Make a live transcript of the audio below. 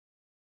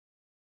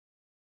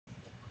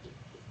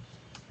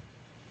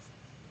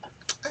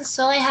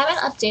So I haven't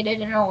updated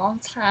in a long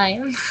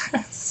time.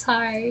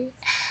 Sorry.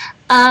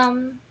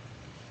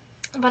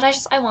 But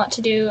I want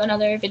to do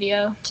another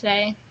video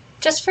today,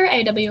 just for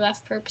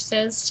AWF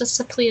purposes, just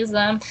to please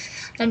them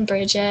and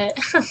Bridget,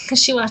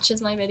 because she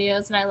watches my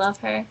videos and I love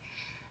her,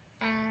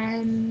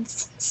 and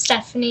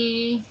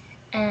Stephanie,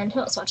 and who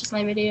else watches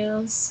my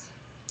videos?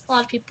 A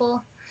lot of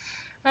people.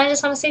 And I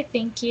just want to say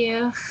thank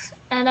you.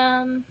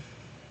 And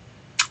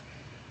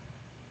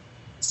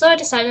so I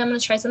decided I'm going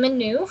to try something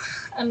new.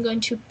 I'm going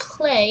to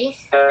play.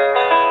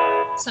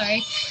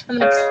 Sorry. I'm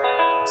going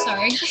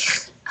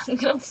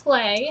to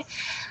play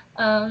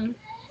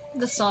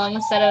the song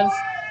instead of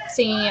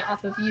singing it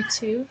off of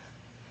YouTube.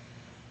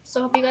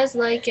 So hope you guys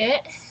like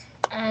it,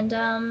 and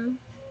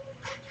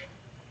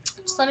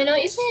just let me know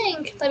what you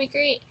think. That'd be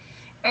great.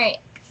 Alright,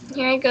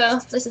 here I go.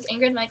 This is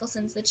Ingrid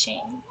Michaelson's The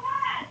Chain.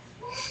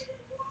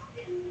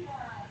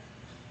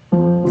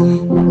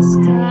 The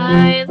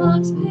sky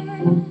looks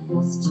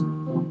pissed,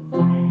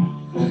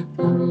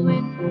 the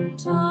wind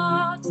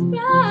talks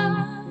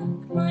back,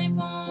 my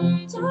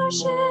bones are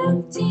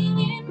shifting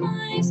in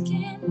my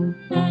skin,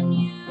 and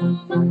you,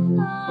 my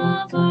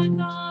love, are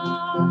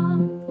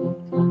gone.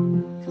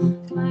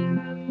 My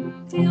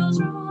room feels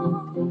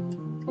wrong,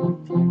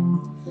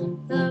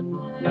 the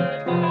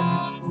bed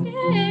won't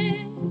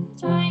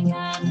fit, I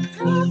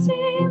cannot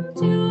seem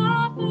to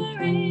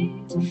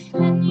operate,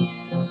 and you,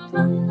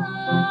 my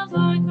love,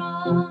 are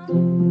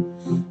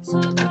gone. So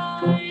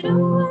glide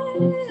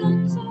away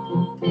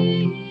until the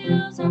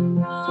heels, and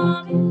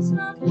promise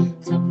not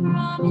to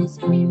promise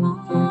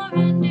anymore,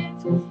 and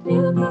if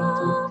you come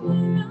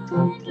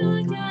around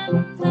again,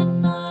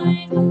 then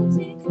I will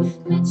take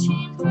the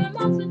chain from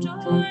off the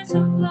door. So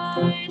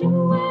glide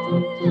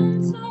away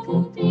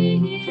until the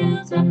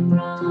heels, and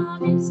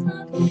promise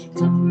not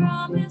to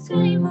promise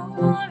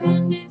anymore,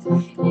 and if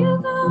you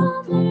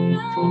come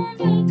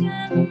around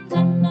again,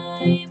 then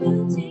I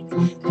will take the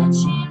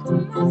chain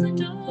from off the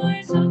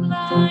door. So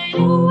glide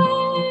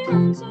away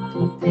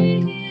until the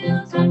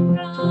heels, and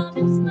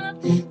promise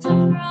not to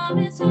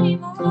promise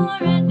anymore,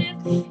 and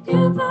if you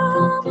come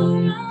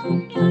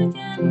around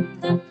again,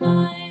 then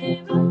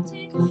I will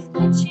take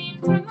the chain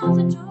from off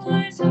the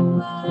door. So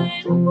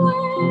glide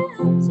away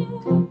until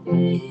the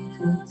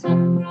heels,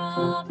 and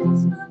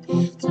promise not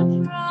to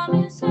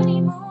promise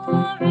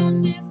anymore,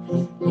 and if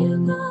you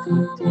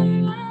come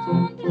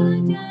around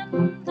again,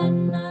 then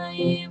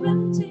I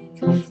will take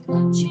the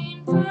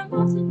chain from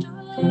off the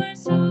door.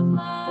 So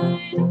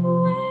glide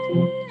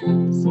away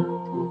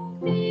until